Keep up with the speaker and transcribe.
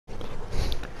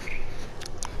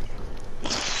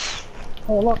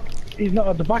Oh look, he's not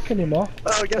at the back anymore.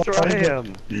 Oh, guess where I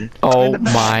am? Oh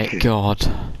my god.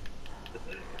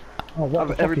 Oh, what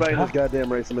the fuck Everybody is in this that?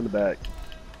 goddamn race, I'm in the back.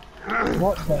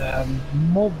 What the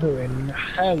mother in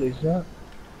hell is that?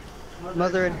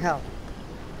 Mother in hell.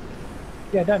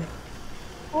 Yeah, Dan.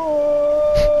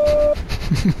 Oh!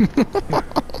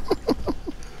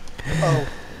 Oh,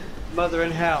 mother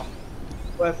in hell.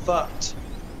 We're fucked.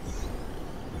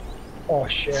 Oh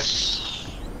shit.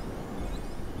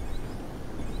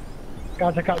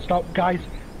 Guys, I can't stop. Guys.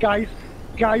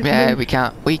 Yeah, move.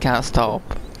 we can't stop.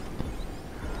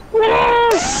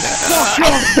 Fuck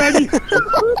off, Danny!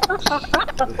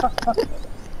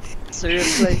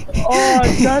 Seriously? Oh,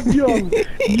 Daniel!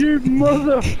 You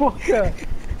motherfucker!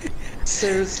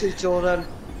 Seriously, Jordan?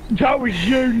 That was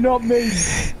you, not me!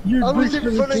 You I was in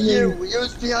brutally front of killed you. me. You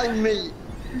was behind me.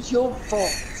 It was your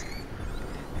fault.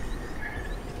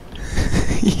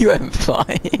 You went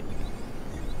flying.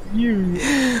 You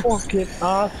fucking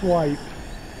arsewipe.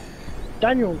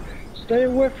 Daniel, stay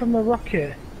away from the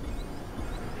rocket.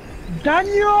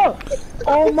 Daniel!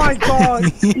 Oh my god!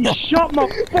 He shot my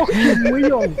fucking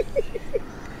wheel!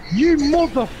 You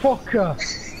motherfucker!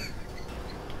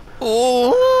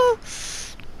 Oh!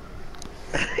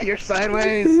 You're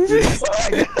sideways. Oh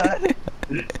my god.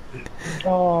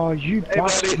 Oh, you Hey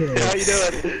buddy, bastard! how you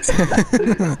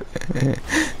doing?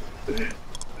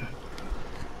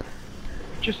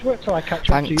 Just wait till I catch up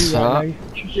to Thanks, you right now.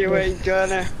 Just You wait. ain't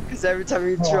gonna. Because every time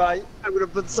you Oh. try, I'm gonna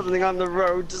put something on the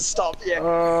road to stop you.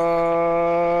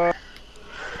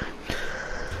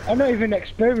 I'm not even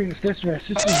experienced this race.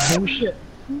 This is bullshit.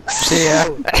 See ya.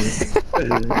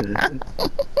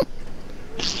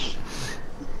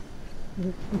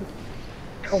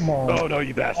 Come on. Oh no,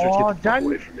 you bastards! Oh, Get the fuck Dan-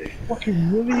 away from me!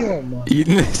 Fucking William, man.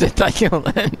 You said Daniel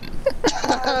then.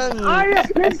 I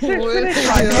have been to finish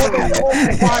like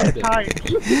 5 times.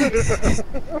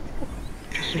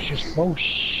 This is just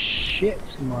bullshit,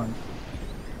 man.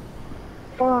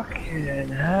 Fucking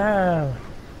hell.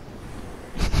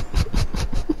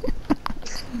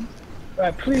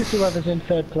 Right, please whoever's in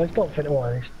 3rd place, don't finish.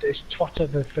 Oh, it's Twitter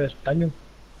the first Daniel.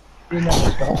 You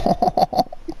never stop.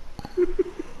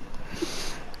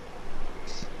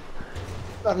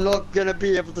 I'm not gonna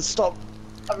be able to stop.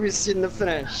 Have you seen the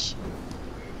finish?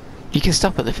 You can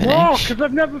stop at the No, finish. because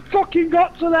I've never fucking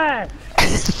got to there.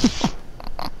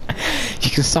 You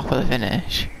can stop at the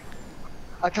finish.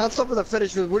 I can't stop at the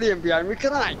finish with William behind me,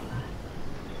 can I?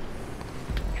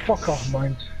 Fuck off,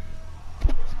 mind.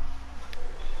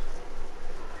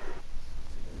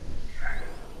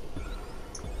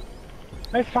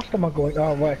 How fast am I going?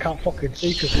 Oh, wait, I can't fucking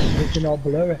see because it's looking all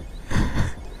blurry.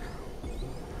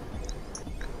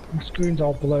 My screen's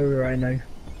all blurry right now.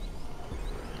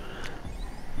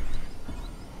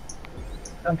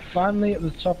 I'm finally at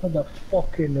the top of the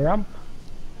fucking ramp.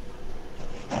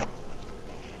 I'm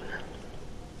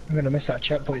gonna miss that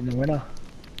checkpoint in the winner.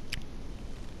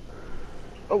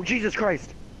 Oh Jesus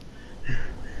Christ!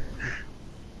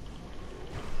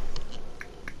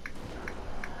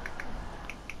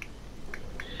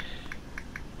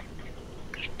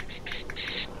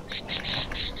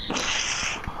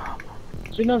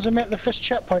 As soon as I make the first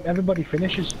checkpoint, everybody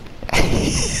finishes.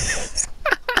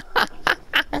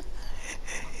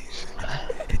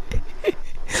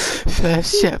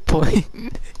 First checkpoint.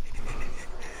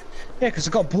 Yeah, because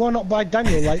I got blown up by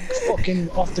Daniel, like, fucking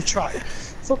off the track.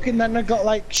 Fucking then I got,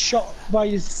 like, shot by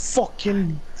his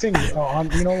fucking thing. Oh,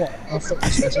 you know what? I'll fuck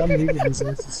this. I'm leaving this.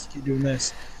 Let's just keep doing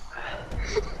this.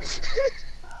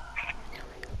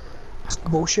 It's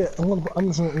bullshit. I'm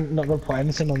just not gonna put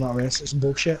anything on that race. It's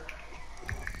bullshit.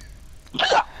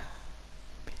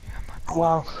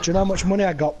 Wow. Do you know how much money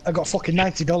I got? I got fucking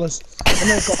 $90. And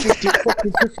then I got 50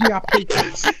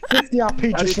 RP. 50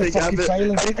 RP just for fucking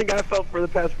failing. How do you think I felt for the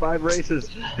past 5 races?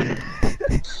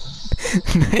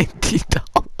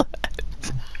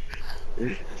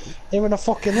 $90. Even a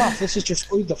fucking laugh. This is just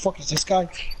who the fuck is this guy?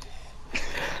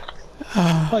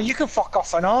 Oh, you can fuck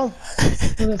off and all.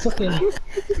 Fucking,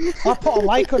 I'll put a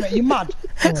like on it. You mad?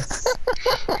 Oh,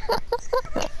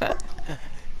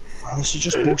 this is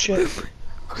just bullshit.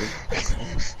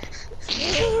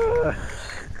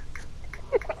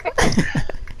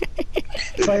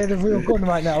 If I had a real gun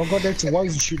right now, I'll go down to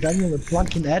Wales and shoot Daniel with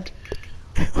blanking head.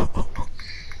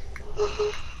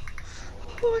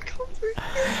 Oh, I can't breathe.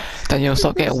 Daniel,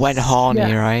 stop getting wet horny,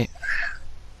 Yeah. right?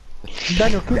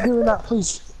 Daniel, keep doing that,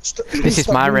 please. This is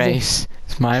my race.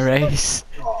 It's my race.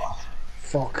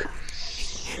 Fuck.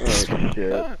 Oh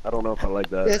shit! I don't know if I like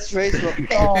that. This race will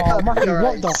Oh, Matthew, what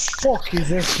Alright. the fuck is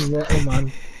this, little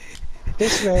man?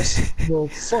 This race will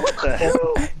fuck the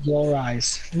hell? up your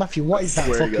eyes. Matthew, what is that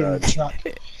Swear to fucking God.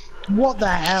 track? What the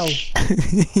hell?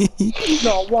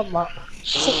 No, 1 lap.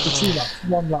 Fuck the 2 lap.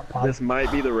 1 lap, pal. This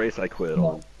might be the race I quit No.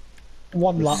 on.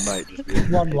 1 This lap. might just be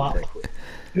the 1 race lap. I quit.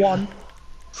 1.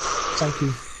 Thank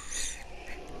you.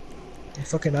 Your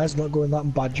fucking eyes not going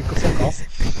that bad, you can fuck off.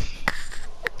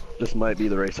 This might be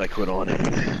the race I quit on.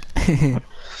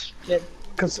 Yeah,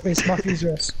 because it's Matthew's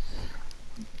race.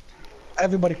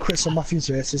 Everybody quits on Matthew's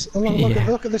races. Oh,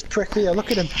 look at this prick here,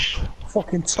 look at him.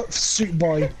 Fucking tough suit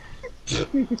boy.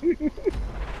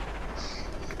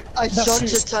 I That's shot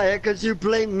it. your tire because you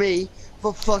blame me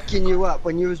for fucking you up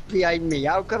when you was behind me.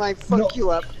 How can I fuck No. you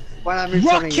up when I'm in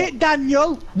front Rock of you? it,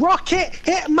 Daniel! Rock it!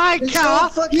 Hit my It's car! your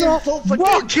fucking No, fault for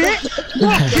rock doing it!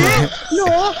 Rock it!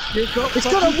 No! It's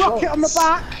got a fucking rocket on the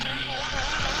faults. back!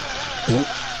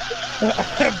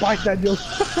 Bye, Daniel.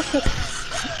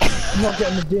 I'm not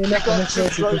getting the DNA You on got this too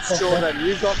race. You can close, fuck off. Jordan.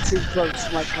 You got too close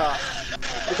to my car.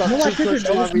 You got No, I too close didn't. I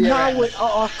to my was rear now. end.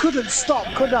 I couldn't stop,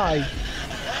 could I?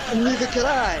 And neither could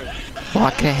I. Well,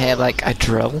 I can hear like a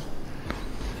drill.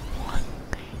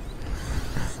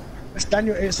 It's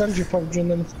Daniel. It's Andrew probably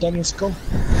drilling into Daniel's skull.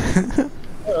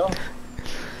 Oh,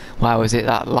 Wow, was it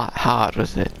that hard,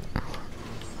 was it?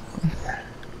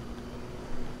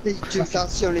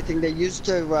 That's the only thing they used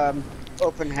to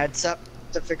open heads up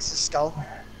to fix the skull.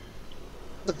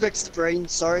 To fix the brain,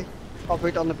 sorry.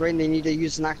 Operate on the brain, they need to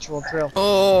use an actual drill.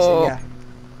 Oh! So yeah.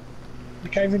 you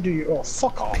can't even do your. Oh,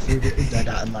 fuck off! You dead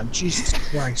at him, man. Jesus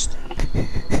Christ.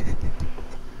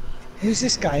 Who's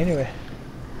this guy anyway?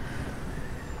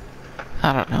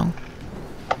 I don't know.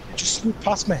 Just sneak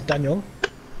past me, Daniel.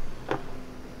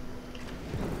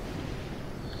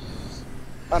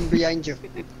 I'm behind you.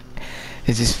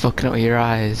 Is this fucking up with your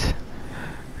eyes?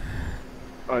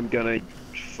 I'm gonna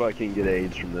fucking get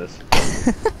AIDS from this.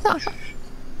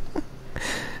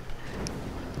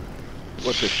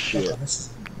 What the shit?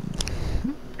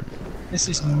 This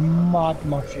is mad,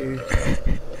 Matthew.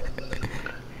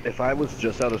 If I was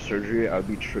just out of surgery, I'd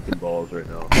be tripping balls right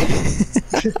now.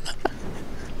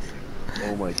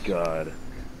 Oh my god.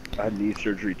 I had knee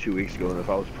surgery 2 weeks ago, and if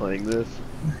I was playing this,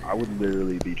 I would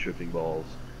literally be tripping balls.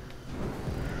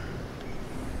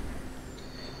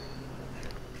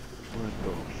 What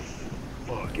the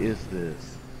fuck is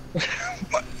this?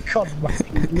 God,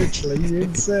 Matthew, literally, you're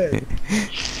insane.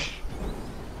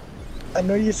 I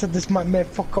know you said this may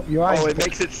fuck up your eyes. Oh, it but-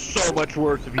 makes it so much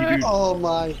worse if you do. Oh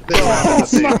my Oh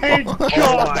god. my Oh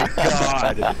god! my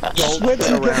god! Just Don't wait till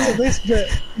sit you get to around. this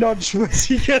bit. No, just wait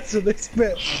till you get to this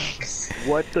bit.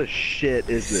 What the shit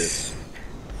is this?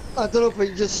 I don't know if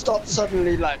we just stopped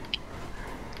suddenly like.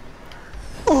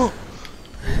 Oh,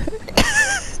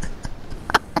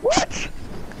 What?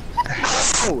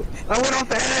 Oh, I went off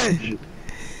the edge!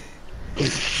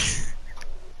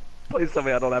 Please tell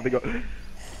me I don't have to go.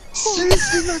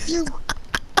 Seriously, Matthew?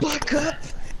 Back up!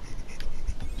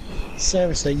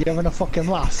 seriously, you having a fucking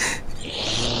laugh?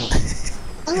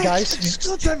 Guys,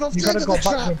 still drive off you the gotta end go of the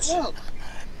track. backwards. Well,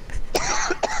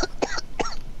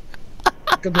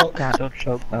 Good luck. God, don't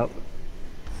choke up.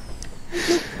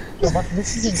 No, but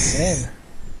this is insane.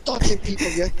 dodging people,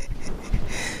 yeah.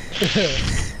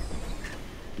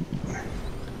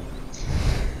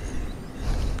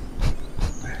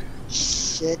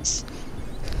 Shit.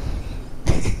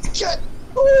 Shit!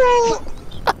 Ooh!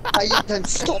 I hate them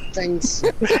stop things.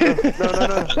 No.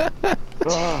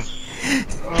 Ah.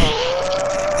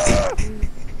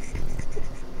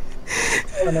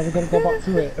 I'm never gonna go back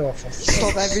through it. Oh, for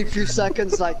Stop every few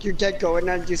seconds, like you get going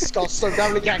and you stop, slow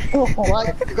down again.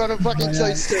 Right? You got a fucking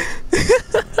choice to.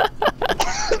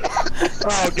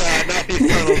 Oh god, not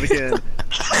these tunnels again.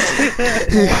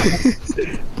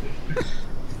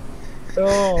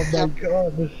 Oh my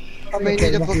god. I may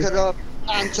need to book it up.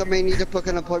 And I may need to book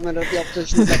an appointment at the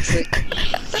optician next week.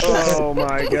 Oh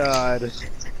my god.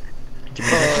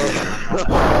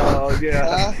 Oh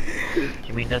yeah.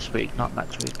 You mean this week, not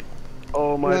next week?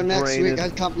 Oh my No, next brain week. is. I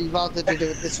can't be bothered to do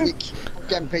it this week. I'm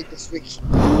getting paid this week.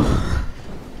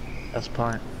 That's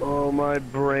fine. Oh my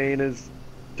brain is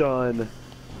done.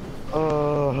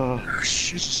 Oh.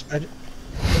 Shit. And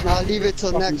I'll leave it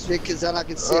till next week because then I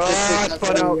can see if this week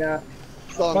spun has any out.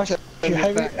 long-term How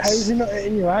effects. is it not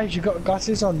hitting your eyes? You got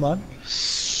glasses on, man.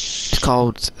 It's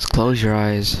called close your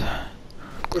eyes.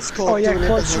 It's called Oh yeah, doing it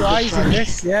close your 100 eyes in times.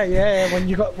 this. Yeah.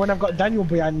 When I've got Daniel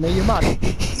behind me, you're mad.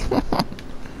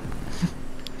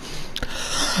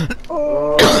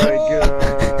 Oh my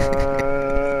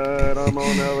god. I'm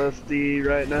on LSD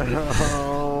right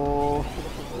now.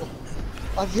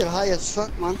 I feel high as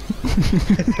fuck, man.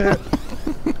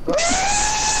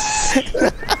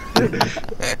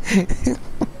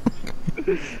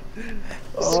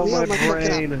 Oh me my on my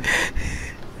fucking brain.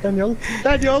 Daniel,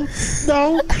 Daniel,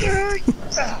 no.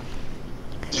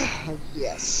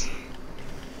 Yes.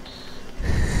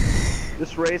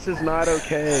 This race is not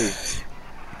okay.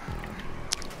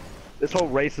 This whole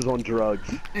race is on drugs.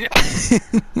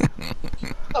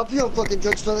 I'll be on fucking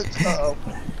drugs for it. Uh-oh.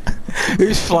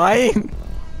 Who's flying?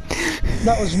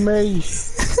 That was me.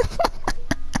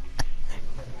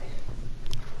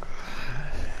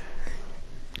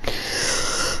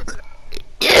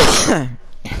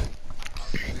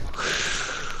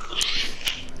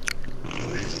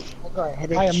 I've got a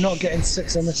headache. I am not getting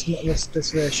 6 on this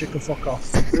race. You can fuck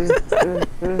off.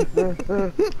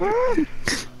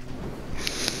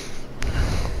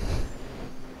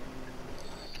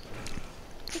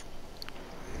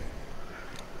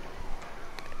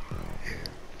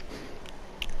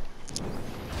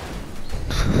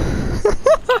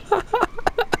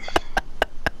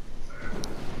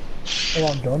 Oh,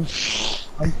 I'm done.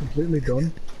 I'm completely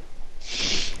done.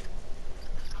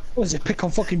 What is it? Pick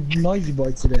on fucking Noisy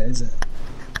Boy today, is it?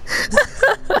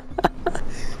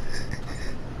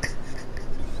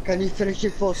 Can you finish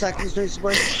in 4 seconds, Noisy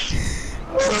Boy?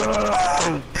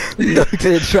 No,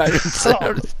 they try to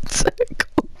turn a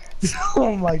circle.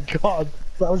 Oh my god,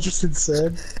 that was just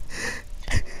insane.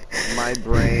 My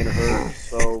brain hurts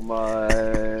so much.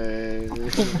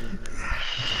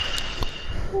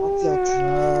 What's So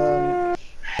drunk.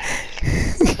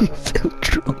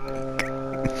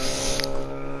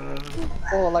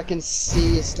 All I can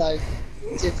see is like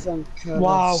different colors.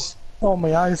 Wow. Oh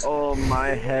my eyes. Oh, my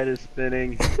head is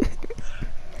spinning.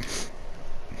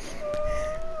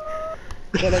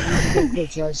 Whatever you do,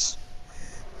 Joyce.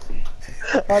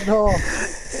 I know.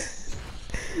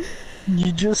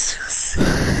 You just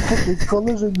fucking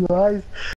colours in your eyes.